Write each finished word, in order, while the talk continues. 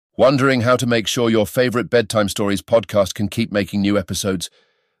Wondering how to make sure your favorite bedtime stories podcast can keep making new episodes?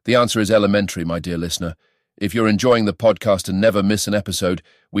 The answer is elementary, my dear listener. If you're enjoying the podcast and never miss an episode,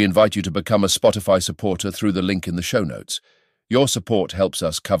 we invite you to become a Spotify supporter through the link in the show notes. Your support helps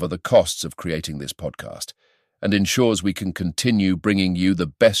us cover the costs of creating this podcast and ensures we can continue bringing you the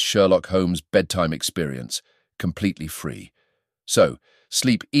best Sherlock Holmes bedtime experience, completely free. So,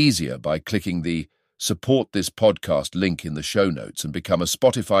 sleep easier by clicking the Support this podcast link in the show notes and become a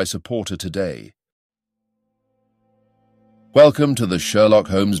Spotify supporter today. Welcome to the Sherlock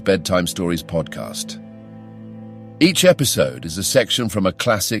Holmes Bedtime Stories podcast. Each episode is a section from a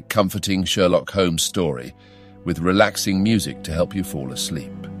classic, comforting Sherlock Holmes story with relaxing music to help you fall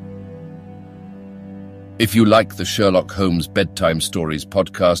asleep. If you like the Sherlock Holmes Bedtime Stories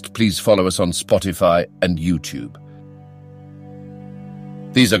podcast, please follow us on Spotify and YouTube.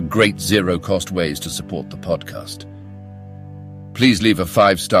 These are great zero-cost ways to support the podcast. Please leave a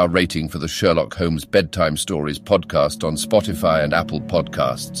 5-star rating for the Sherlock Holmes Bedtime Stories podcast on Spotify and Apple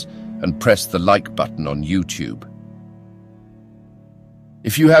Podcasts, and press the like button on YouTube.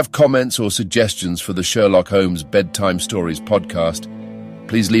 If you have comments or suggestions for the Sherlock Holmes Bedtime Stories podcast,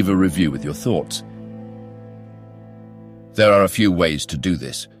 please leave a review with your thoughts. There are a few ways to do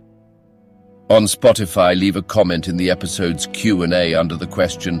this. On Spotify, leave a comment in the episode's Q&A under the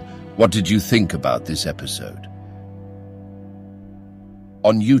question, "What did you think about this episode?"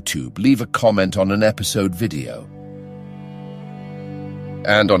 On YouTube, leave a comment on an episode video.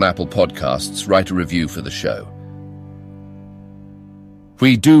 And on Apple Podcasts, write a review for the show.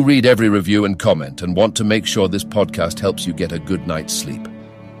 We do read every review and comment and want to make sure this podcast helps you get a good night's sleep.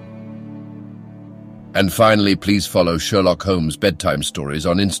 And finally, please follow Sherlock Holmes Bedtime Stories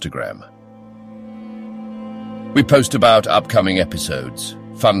on Instagram. We post about upcoming episodes,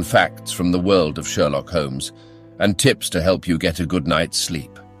 fun facts from the world of Sherlock Holmes, and tips to help you get a good night's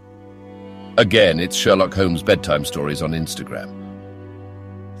sleep. Again, it's Sherlock Holmes Bedtime Stories on Instagram.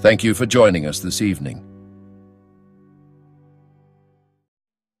 Thank you for joining us this evening.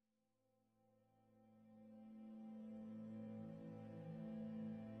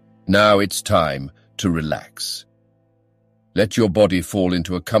 Now it's time to relax. Let your body fall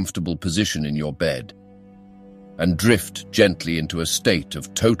into a comfortable position in your bed and drift gently into a state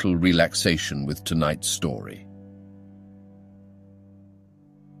of total relaxation with tonight's story.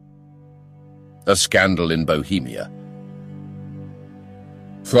 A scandal in Bohemia.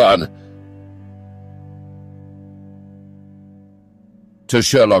 Fun. To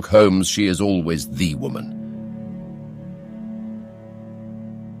Sherlock Holmes, she is always the woman.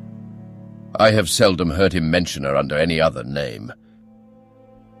 I have seldom heard him mention her under any other name.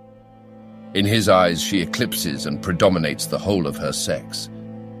 In his eyes, she eclipses and predominates the whole of her sex.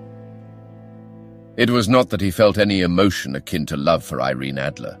 It was not that he felt any emotion akin to love for Irene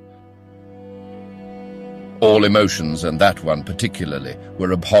Adler. All emotions, and that one particularly,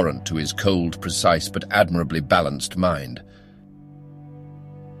 were abhorrent to his cold, precise, but admirably balanced mind.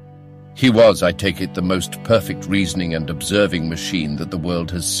 He was, I take it, the most perfect reasoning and observing machine that the world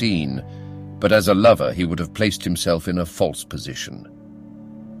has seen, but as a lover he would have placed himself in a false position.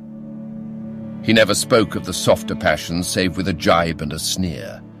 He never spoke of the softer passions save with a jibe and a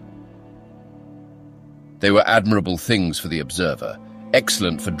sneer. They were admirable things for the observer,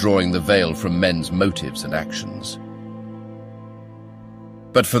 excellent for drawing the veil from men's motives and actions.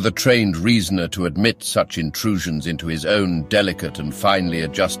 But for the trained reasoner to admit such intrusions into his own delicate and finely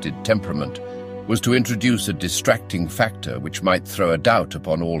adjusted temperament was to introduce a distracting factor which might throw a doubt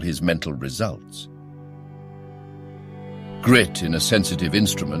upon all his mental results. Grit in a sensitive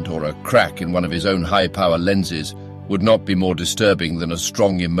instrument or a crack in one of his own high-power lenses would not be more disturbing than a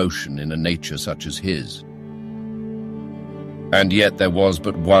strong emotion in a nature such as his. And yet there was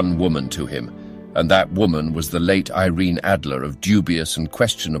but one woman to him, and that woman was the late Irene Adler of dubious and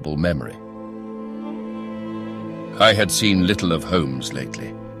questionable memory. I had seen little of Holmes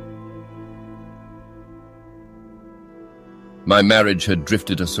lately. My marriage had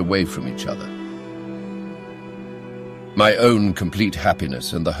drifted us away from each other. My own complete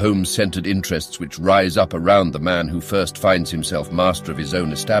happiness and the home-centered interests which rise up around the man who first finds himself master of his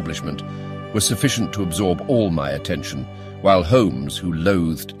own establishment were sufficient to absorb all my attention, while Holmes, who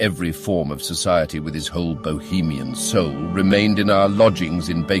loathed every form of society with his whole Bohemian soul, remained in our lodgings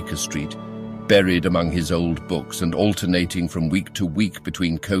in Baker Street, buried among his old books and alternating from week to week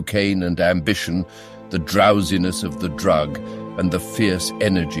between cocaine and ambition, the drowsiness of the drug, and the fierce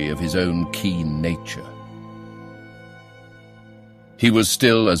energy of his own keen nature. He was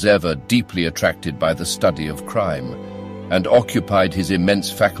still, as ever, deeply attracted by the study of crime, and occupied his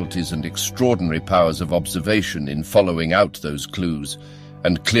immense faculties and extraordinary powers of observation in following out those clues,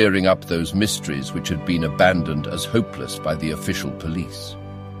 and clearing up those mysteries which had been abandoned as hopeless by the official police.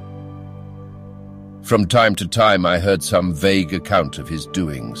 From time to time I heard some vague account of his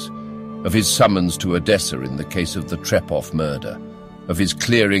doings, of his summons to Odessa in the case of the Trepov murder, of his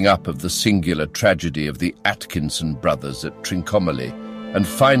clearing up of the singular tragedy of the Atkinson brothers at Trincomalee, and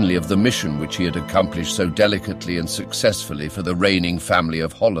finally of the mission which he had accomplished so delicately and successfully for the reigning family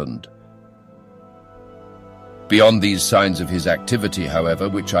of Holland. Beyond these signs of his activity, however,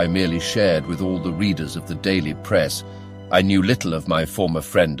 which I merely shared with all the readers of the daily press, I knew little of my former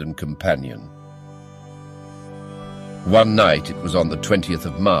friend and companion. One night, it was on the 20th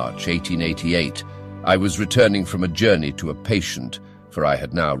of March, 1888, I was returning from a journey to a patient, for I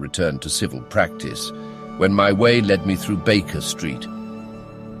had now returned to civil practice, when my way led me through Baker Street.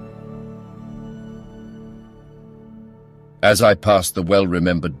 As I passed the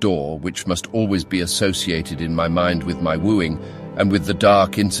well-remembered door, which must always be associated in my mind with my wooing and with the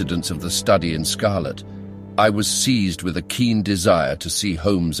dark incidents of the study in scarlet, I was seized with a keen desire to see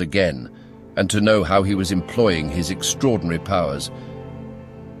Holmes again and to know how he was employing his extraordinary powers.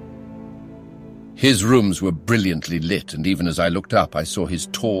 His rooms were brilliantly lit, and even as I looked up, I saw his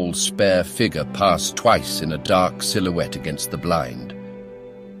tall, spare figure pass twice in a dark silhouette against the blind.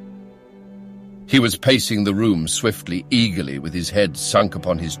 He was pacing the room swiftly, eagerly, with his head sunk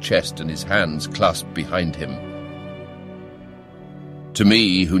upon his chest and his hands clasped behind him. To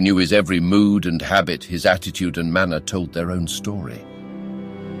me, who knew his every mood and habit, his attitude and manner told their own story.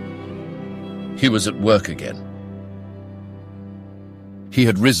 He was at work again. He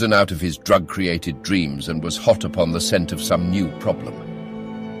had risen out of his drug-created dreams and was hot upon the scent of some new problem.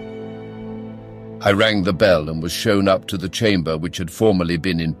 I rang the bell and was shown up to the chamber which had formerly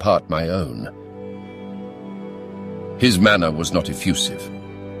been in part my own. His manner was not effusive.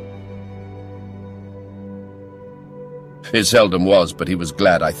 It seldom was, but he was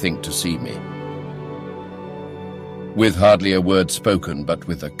glad, I think, to see me. With hardly a word spoken, but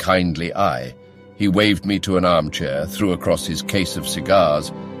with a kindly eye, he waved me to an armchair, threw across his case of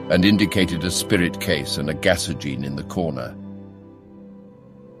cigars, and indicated a spirit case and a gasogene in the corner.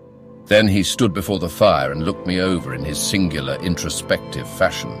 Then he stood before the fire and looked me over in his singular, introspective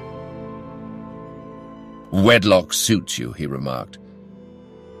fashion. "Wedlock suits you," he remarked.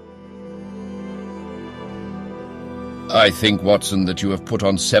 "I think, Watson, that you have put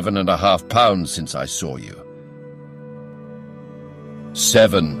on 7.5 pounds since I saw you."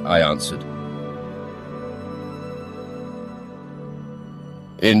 "7, I answered.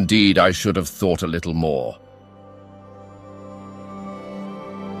 "Indeed, I should have thought a little more."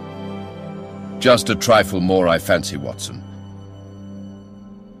 "Just a trifle more, I fancy, Watson.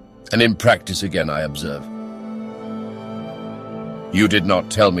 And in practice again, I observe. You did not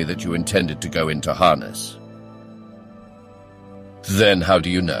tell me that you intended to go into harness." "Then how do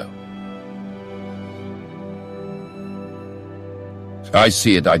you know?" "I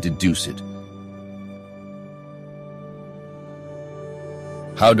see it, I deduce it."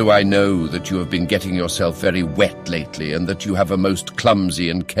 "How do I know that you have been getting yourself very wet lately and that you have a most clumsy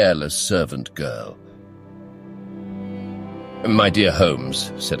and careless servant girl?" "My dear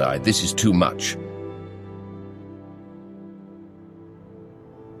Holmes," said I, "this is too much.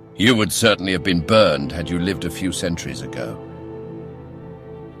 You would certainly have been burned had you lived a few centuries ago.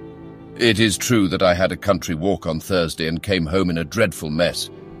 It is true that I had a country walk on Thursday and came home in a dreadful mess,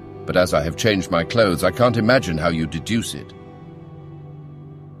 but as I have changed my clothes, I can't imagine how you deduce it.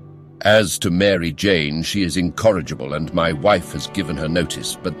 As to Mary Jane, she is incorrigible, and my wife has given her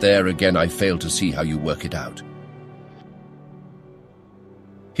notice, but there again I fail to see how you work it out."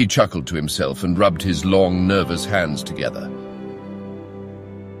 He chuckled to himself and rubbed his long, nervous hands together.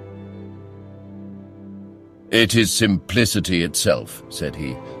 "It is simplicity itself," said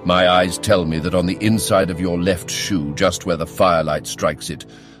he. "My eyes tell me that on the inside of your left shoe, just where the firelight strikes it,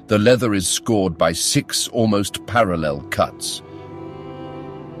 the leather is scored by 6 almost parallel cuts.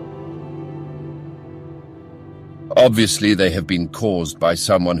 Obviously, they have been caused by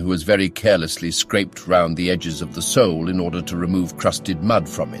someone who has very carelessly scraped round the edges of the sole in order to remove crusted mud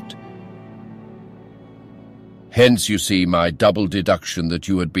from it. Hence, you see, my double deduction that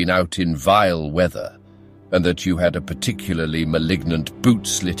you had been out in vile weather, and that you had a particularly malignant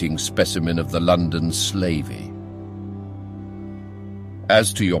boot-slitting specimen of the London slavey.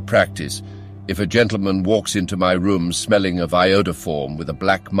 As to your practice, if a gentleman walks into my room smelling of iodoform with a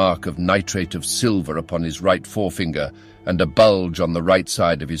black mark of nitrate of silver upon his right forefinger and a bulge on the right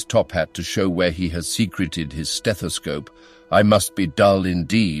side of his top hat to show where he has secreted his stethoscope, I must be dull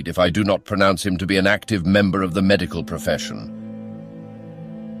indeed if I do not pronounce him to be an active member of the medical profession.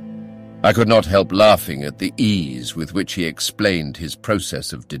 I could not help laughing at the ease with which he explained his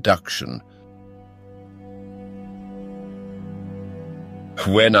process of deduction.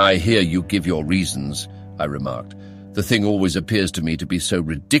 "When I hear you give your reasons," I remarked, "the thing always appears to me to be so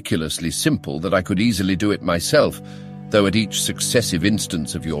ridiculously simple that I could easily do it myself, though at each successive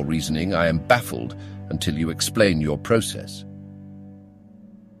instance of your reasoning I am baffled until you explain your process.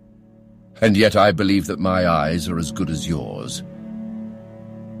 And yet I believe that my eyes are as good as yours."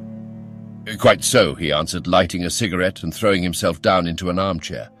 "Quite so," he answered, lighting a cigarette and throwing himself down into an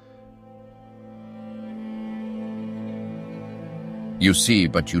armchair. "You see,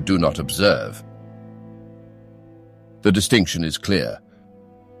 but you do not observe. The distinction is clear.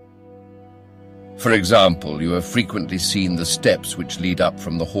 For example, you have frequently seen the steps which lead up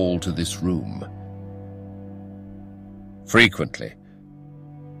from the hall to this room." "Frequently."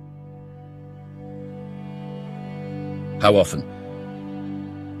 "How often?"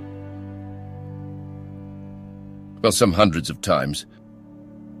 "Well, some hundreds of times."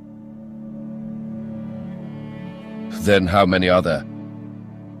 "Then how many are there?"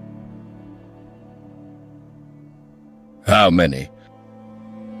 "How many?"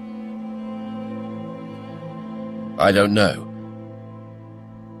 "I don't know."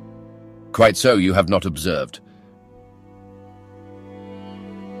 "Quite so, you have not observed.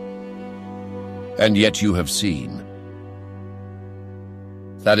 And yet you have seen."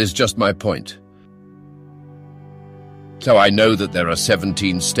 "That is just my point. So I know that there are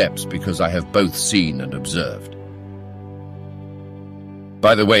 17 steps because I have both seen and observed.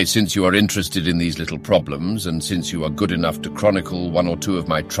 By the way, since you are interested in these little problems, and since you are good enough to chronicle one or two of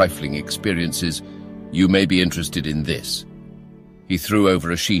my trifling experiences, you may be interested in this." He threw over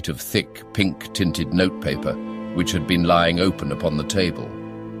a sheet of thick, pink-tinted notepaper, which had been lying open upon the table.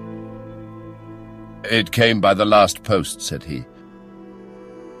 "It came by the last post," said he.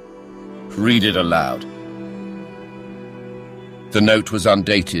 "Read it aloud." The note was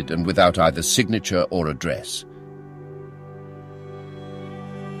undated and without either signature or address.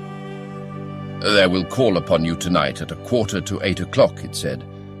 "There will call upon you tonight at 7:45, it said.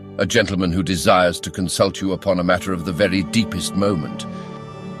 "A gentleman who desires to consult you upon a matter of the very deepest moment.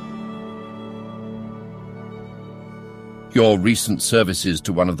 Your recent services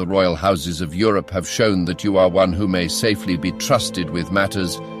to one of the royal houses of Europe have shown that you are one who may safely be trusted with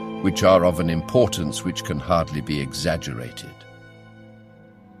matters which are of an importance which can hardly be exaggerated.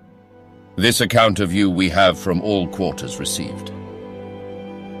 This account of you we have from all quarters received.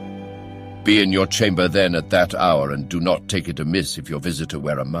 Be in your chamber then at that hour, and do not take it amiss if your visitor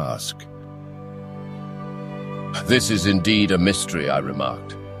wear a mask." "This is indeed a mystery," I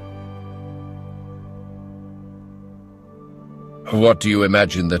remarked. "What do you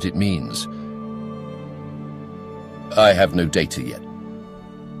imagine that it means?" "I have no data yet."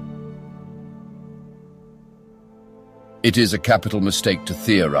 It is a capital mistake to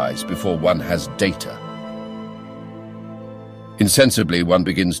theorize before one has data. Insensibly, one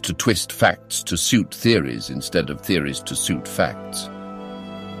begins to twist facts to suit theories instead of theories to suit facts.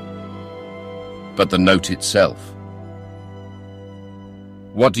 But the note itself,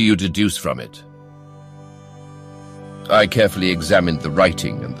 what do you deduce from it? I carefully examined the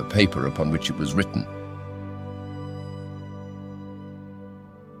writing and the paper upon which it was written.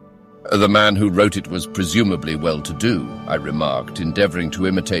 The man who wrote it was presumably well-to-do, I remarked, endeavoring to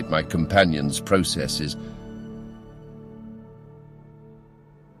imitate my companion's processes.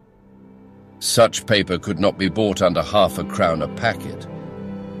 Such paper could not be bought under £0.50 a packet.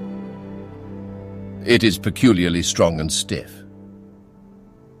 It is peculiarly strong and stiff.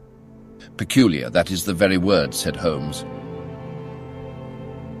 Peculiar, that is the very word, said Holmes.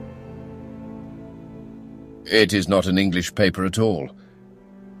 It is not an English paper at all.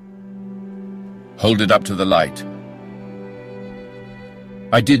 Hold it up to the light.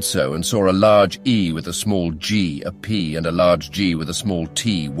 I did so and saw a large E with a small G, a P, and a large G with a small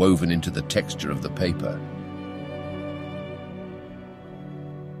T woven into the texture of the paper.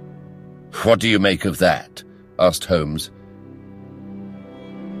 What do you make of that? Asked Holmes.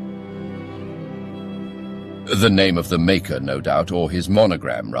 The name of the maker, no doubt, or his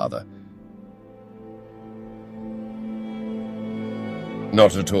monogram, rather.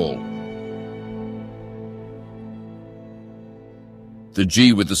 Not at all. The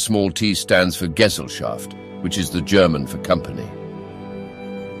G with the small t stands for Gesellschaft, which is the German for company.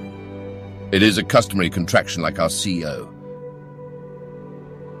 It is a customary contraction like our CO.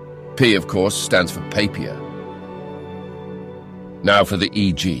 P, of course, stands for papier. Now for the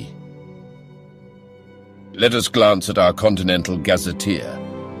EG. Let us glance at our Continental Gazetteer.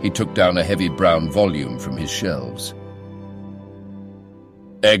 He took down a heavy brown volume from his shelves.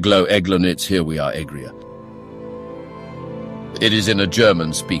 Eglonitz, here we are, Egria. It is in a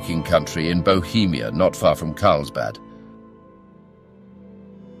German-speaking country in Bohemia, not far from Carlsbad.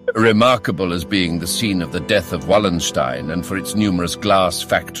 Remarkable as being the scene of the death of Wallenstein and for its numerous glass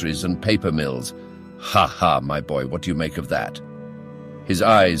factories and paper mills. Ha ha, my boy, what do you make of that? His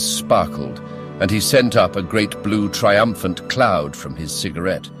eyes sparkled, and he sent up a great blue triumphant cloud from his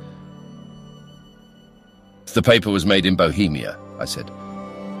cigarette. The paper was made in Bohemia, I said.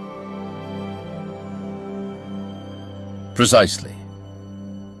 Precisely.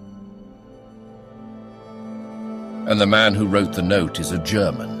 And the man who wrote the note is a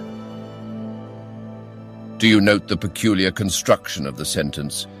German. Do you note the peculiar construction of the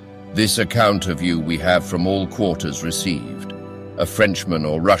sentence? This account of you we have from all quarters received. A Frenchman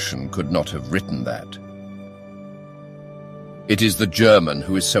or Russian could not have written that. It is the German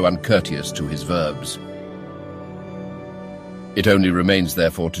who is so uncourteous to his verbs. It only remains,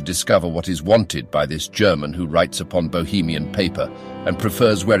 therefore, to discover what is wanted by this German who writes upon Bohemian paper and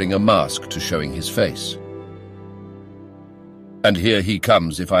prefers wearing a mask to showing his face. And here he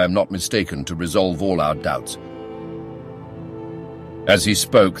comes, if I am not mistaken, to resolve all our doubts. As he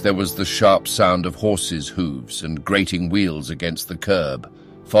spoke, there was the sharp sound of horses' hooves and grating wheels against the curb,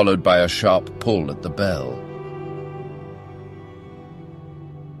 followed by a sharp pull at the bell.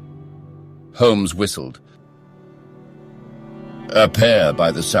 Holmes whistled. "A pair,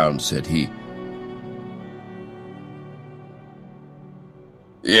 by the sound," said he.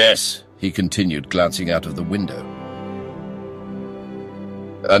 "Yes," he continued, glancing out of the window.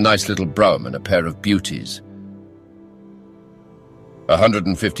 "A nice little brougham and a pair of beauties.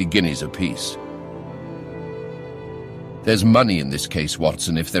 150 guineas apiece. There's money in this case,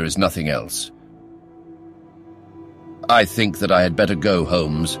 Watson, if there is nothing else. I think that I had better go,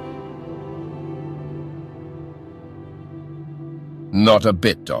 Holmes." "Not a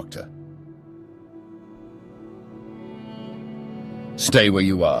bit, Doctor. Stay where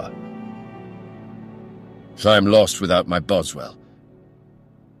you are. I'm lost without my Boswell.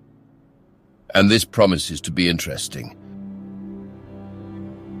 And this promises to be interesting.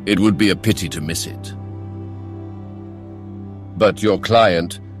 It would be a pity to miss it. But your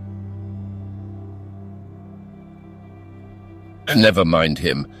client..." "Never mind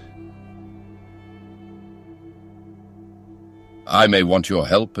him. I may want your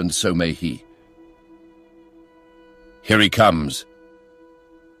help, and so may he. Here he comes.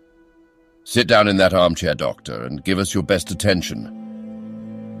 Sit down in that armchair, Doctor, and give us your best attention."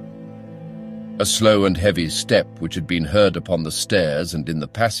 A slow and heavy step, which had been heard upon the stairs and in the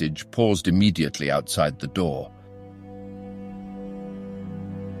passage, paused immediately outside the door.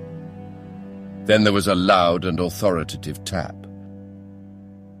 Then there was a loud and authoritative tap.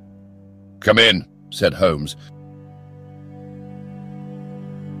 "Come in," said Holmes.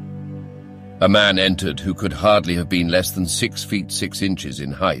 A man entered who could hardly have been less than 6 feet 6 inches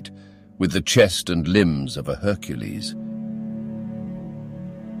in height, with the chest and limbs of a Hercules.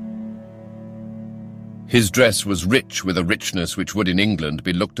 His dress was rich with a richness which would in England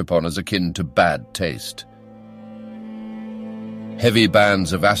be looked upon as akin to bad taste. Heavy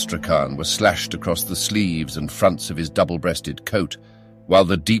bands of astrakhan were slashed across the sleeves and fronts of his double-breasted coat, while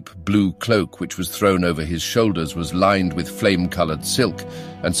the deep blue cloak which was thrown over his shoulders was lined with flame-coloured silk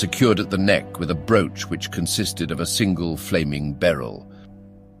and secured at the neck with a brooch which consisted of a single flaming beryl.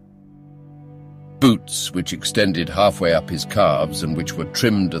 Boots, which extended halfway up his calves and which were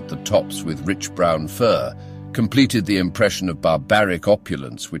trimmed at the tops with rich brown fur, completed the impression of barbaric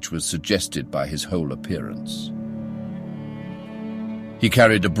opulence which was suggested by his whole appearance. He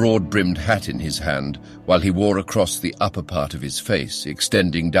carried a broad-brimmed hat in his hand, while he wore across the upper part of his face,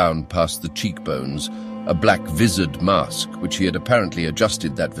 extending down past the cheekbones, a black visored mask which he had apparently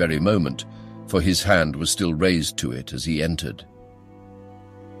adjusted that very moment, for his hand was still raised to it as he entered.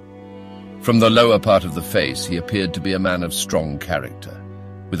 From the lower part of the face he appeared to be a man of strong character,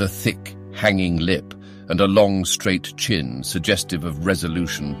 with a thick, hanging lip and a long, straight chin suggestive of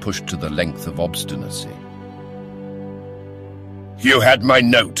resolution pushed to the length of obstinacy. "You had my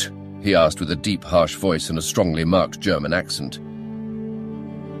note?" he asked with a deep, harsh voice and a strongly marked German accent.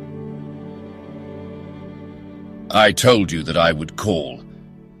 "I told you that I would call."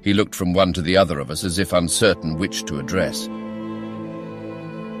 He looked from one to the other of us as if uncertain which to address.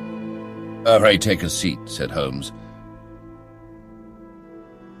 "Pray take a seat," said Holmes.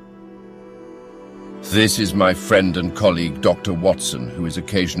 "This is my friend and colleague, Dr. Watson, who is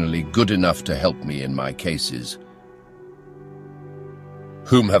occasionally good enough to help me in my cases.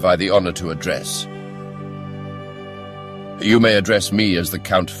 Whom have I the honor to address?" "You may address me as the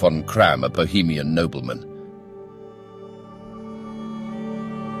Count von Kram, a Bohemian nobleman."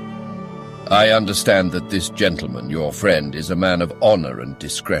 I understand that this gentleman, your friend, is a man of honor and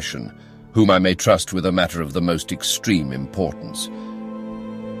discretion, whom I may trust with a matter of the most extreme importance.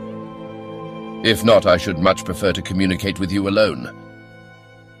 If not, I should much prefer to communicate with you alone.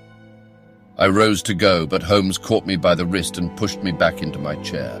 I rose to go, but Holmes caught me by the wrist and pushed me back into my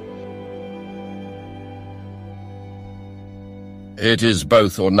chair. "It is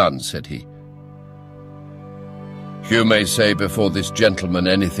both or none," said he. "You may say before this gentleman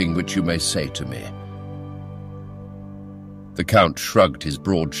anything which you may say to me." The Count shrugged his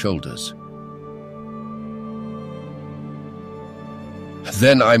broad shoulders.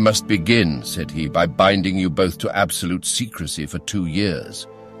 "Then I must begin," said he, "by binding you both to absolute secrecy for 2 years.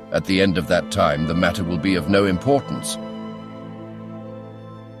 At the end of that time, the matter will be of no importance.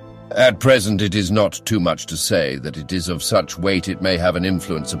 At present, it is not too much to say that it is of such weight it may have an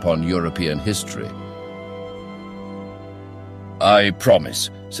influence upon European history." "I promise,"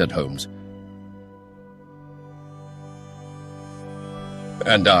 said Holmes.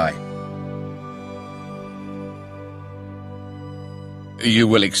 "And I." "You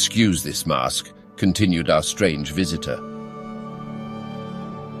will excuse this mask," continued our strange visitor.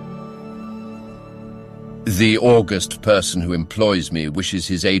 "The august person who employs me wishes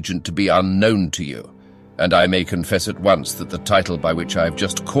his agent to be unknown to you, and I may confess at once that the title by which I have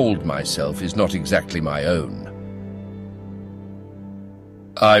just called myself is not exactly my own."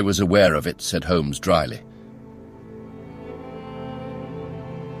 "I was aware of it," said Holmes dryly.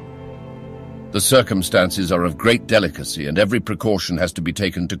 "The circumstances are of great delicacy, and every precaution has to be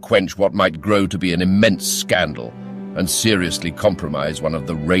taken to quench what might grow to be an immense scandal and seriously compromise one of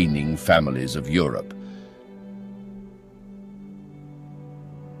the reigning families of Europe.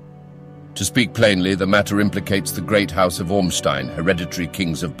 To speak plainly, the matter implicates the great house of Ormstein, hereditary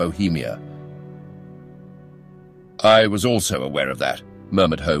kings of Bohemia." "I was also aware of that,"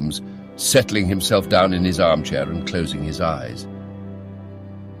 murmured Holmes, settling himself down in his armchair and closing his eyes.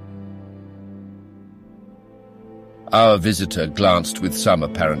 Our visitor glanced with some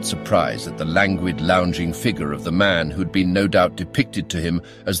apparent surprise at the languid, lounging figure of the man who'd been no doubt depicted to him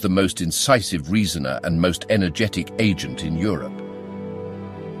as the most incisive reasoner and most energetic agent in Europe.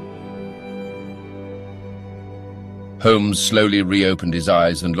 Holmes slowly reopened his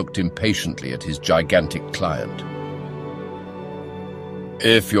eyes and looked impatiently at his gigantic client.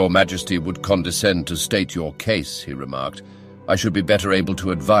 "If your Majesty would condescend to state your case," he remarked, "I should be better able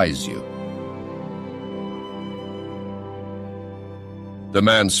to advise you." The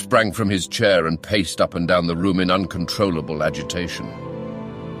man sprang from his chair and paced up and down the room in uncontrollable agitation.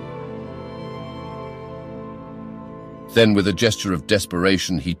 Then, with a gesture of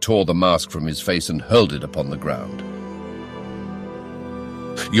desperation, he tore the mask from his face and hurled it upon the ground.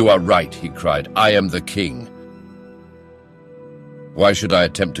 "You are right," he cried. "I am the king. Why should I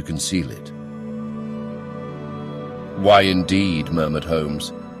attempt to conceal it?" "Why indeed?" murmured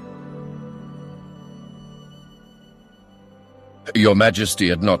Holmes. "Your Majesty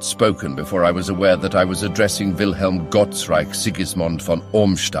had not spoken before I was aware that I was addressing Wilhelm Gottsreich Sigismund von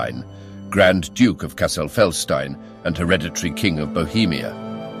Ormstein, Grand Duke of Kassel-Felstein and hereditary King of Bohemia."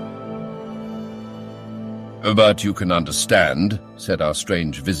 "But you can understand," said our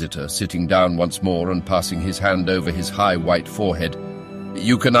strange visitor, sitting down once more and passing his hand over his high white forehead,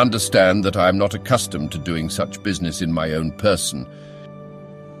 "you can understand that I am not accustomed to doing such business in my own person.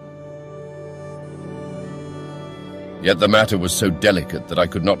 Yet the matter was so delicate that I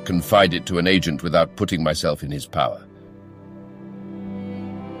could not confide it to an agent without putting myself in his power.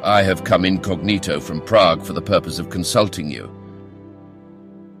 I have come incognito from Prague for the purpose of consulting you."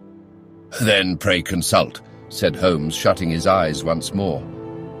 "Then pray consult," said Holmes, shutting his eyes once more.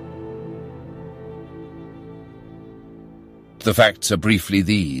 "The facts are briefly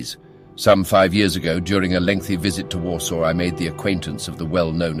these. Some 5 years ago, during a lengthy visit to Warsaw, I made the acquaintance of the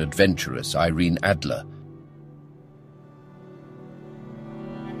well-known adventuress Irene Adler.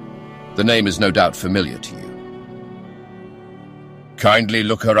 The name is no doubt familiar to you." "Kindly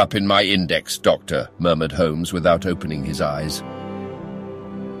look her up in my index, Doctor," murmured Holmes without opening his eyes.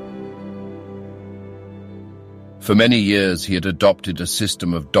 For many years he had adopted a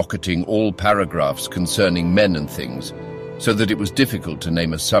system of docketing all paragraphs concerning men and things, so that it was difficult to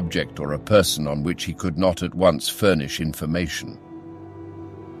name a subject or a person on which he could not at once furnish information.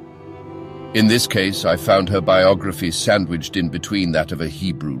 In this case, I found her biography sandwiched in between that of a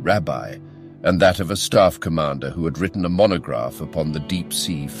Hebrew rabbi and that of a staff commander who had written a monograph upon the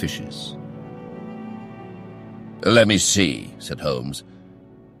deep-sea fishes. "Let me see," said Holmes.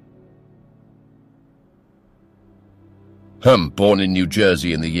 Born in New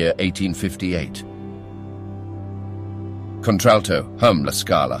Jersey in the year 1858. Contralto, la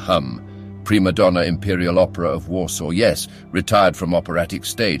Scala, Prima donna Imperial Opera of Warsaw, yes. Retired from operatic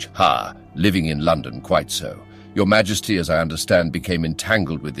stage. Ha! Living in London, quite so. Your Majesty, as I understand, became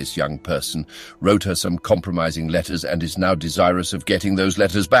entangled with this young person, wrote her some compromising letters, and is now desirous of getting those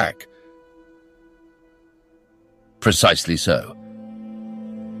letters back. Precisely so.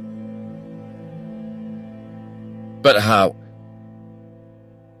 But how?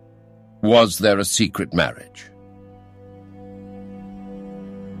 Was there a secret marriage?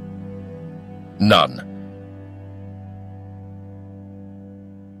 None.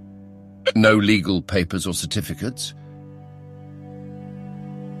 No legal papers or certificates?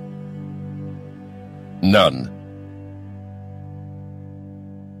 None.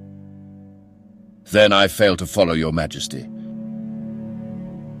 Then I fail to follow your Majesty.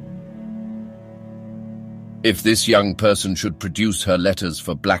 If this young person should produce her letters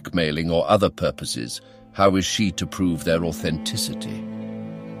for blackmailing or other purposes, how is she to prove their authenticity?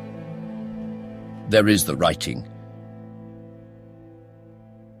 There is the writing.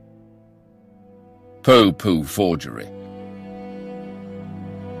 Pooh-pooh forgery.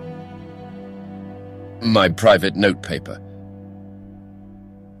 My private notepaper.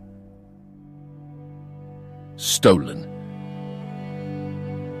 Stolen.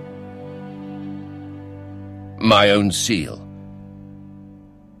 My own seal.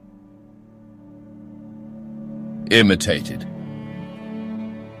 Imitated.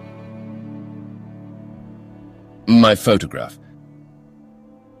 My photograph.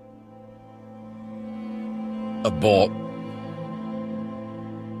 Abort.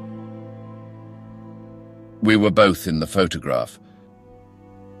 We were both in the photograph.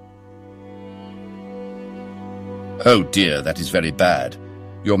 Oh dear, that is very bad.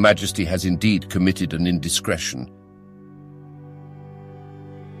 Your Majesty has indeed committed an indiscretion.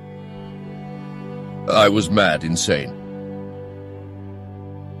 I was mad, insane.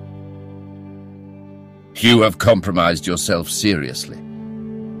 You have compromised yourself seriously.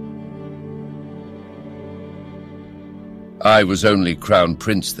 I was only Crown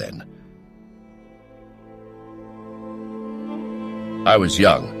Prince then. I was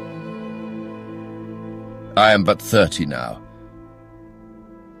young. I am but 30 now.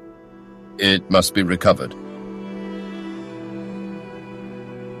 It must be recovered.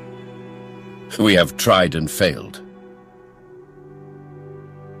 We have tried and failed.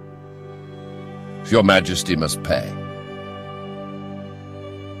 Your Majesty must pay.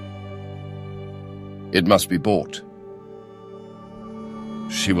 It must be bought.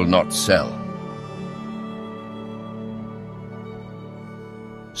 She will not sell.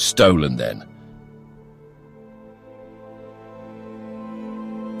 Stolen, then.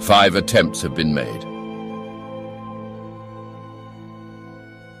 5 attempts have been made.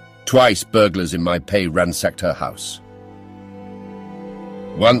 Twice burglars in my pay ransacked her house.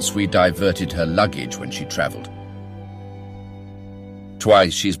 Once we diverted her luggage when she travelled.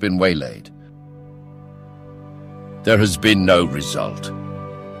 Twice she's been waylaid. There has been no result.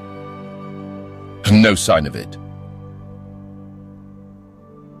 No sign of it.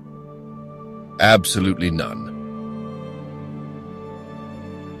 Absolutely none.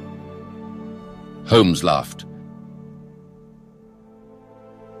 Holmes laughed.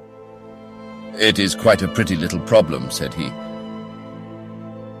 It is quite a pretty little problem, said he.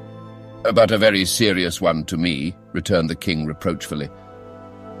 But a very serious one to me, returned the king reproachfully.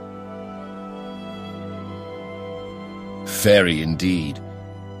 Very indeed.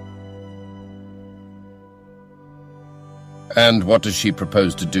 And what does she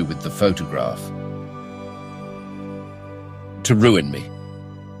propose to do with the photograph? To ruin me.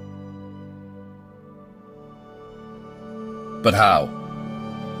 But how?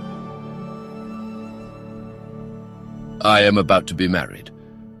 I am about to be married.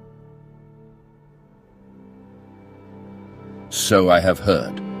 So I have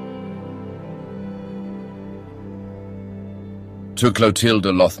heard. To Clotilde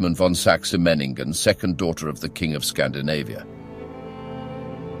Lothman von Saxe-Meiningen, second daughter of the King of Scandinavia.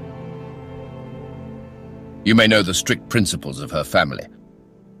 You may know the strict principles of her family.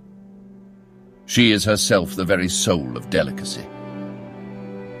 She is herself the very soul of delicacy.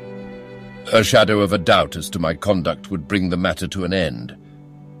 A shadow of a doubt as to my conduct would bring the matter to an end.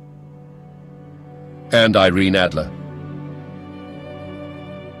 And Irene Adler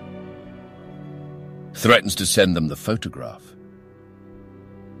threatens to send them the photograph.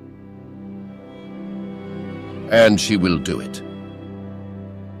 And she will do it.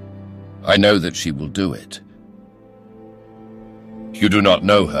 I know that she will do it. You do not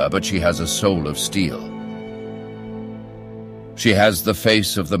know her, but she has a soul of steel. She has the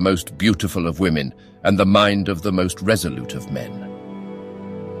face of the most beautiful of women and the mind of the most resolute of men.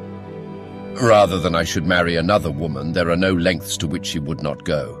 Rather than I should marry another woman, there are no lengths to which she would not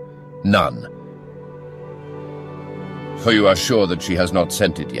go. None. For you are sure that she has not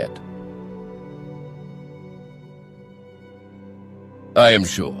sent it yet? I am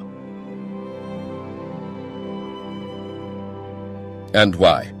sure. And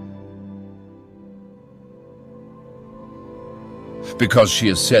why? Because she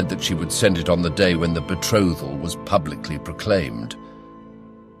has said that she would send it on the day when the betrothal was publicly proclaimed.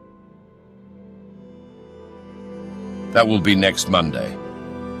 That will be next Monday.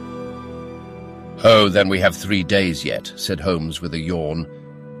 Oh, then we have 3 days yet, said Holmes with a yawn.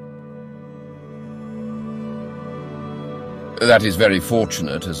 That is very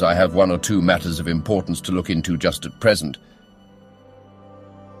fortunate, as I have 1 or 2 matters of importance to look into just at present.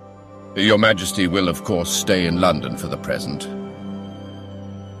 Your Majesty will, of course, stay in London for the present.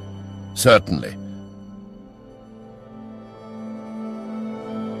 Certainly.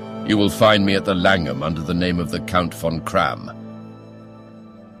 You will find me at the Langham under the name of the Count von Cram.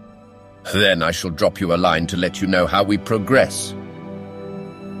 Then I shall drop you a line to let you know how we progress.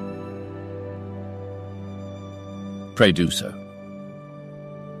 Pray do so.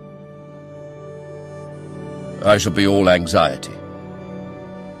 I shall be all anxiety.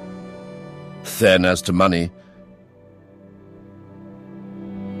 Then, as to money,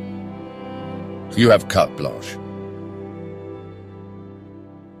 you have carte blanche.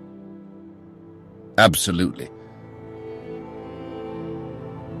 Absolutely.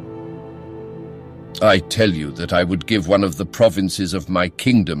 I tell you that I would give one of the provinces of my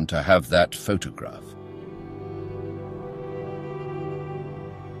kingdom to have that photograph.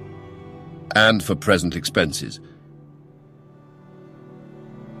 And for present expenses.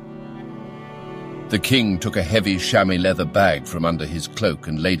 The king took a heavy chamois leather bag from under his cloak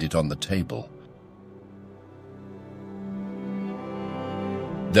and laid it on the table.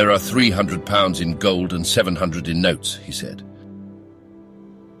 There are £300 in gold and 700 in notes, he said.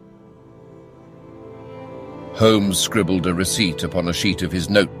 Holmes scribbled a receipt upon a sheet of his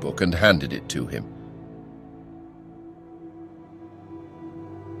notebook and handed it to him.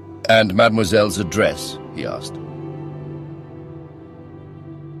 And Mademoiselle's address, he asked.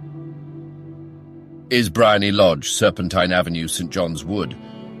 Is Bryony Lodge, Serpentine Avenue, St. John's Wood.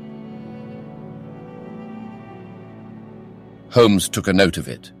 Holmes took a note of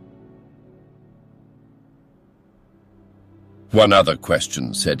it. One other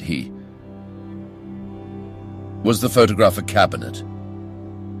question, said he. Was the photograph a cabinet?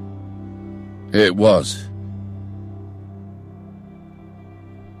 It was.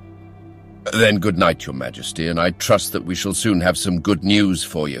 Then good night, Your Majesty, and I trust that we shall soon have some good news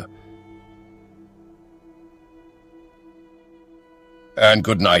for you. And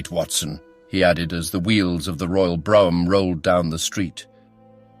good night, Watson, he added as the wheels of the royal brougham rolled down the street.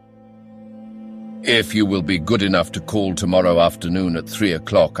 If you will be good enough to call tomorrow afternoon at 3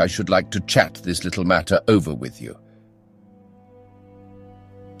 o'clock, I should like to chat this little matter over with you.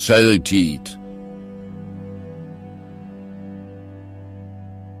 Say it.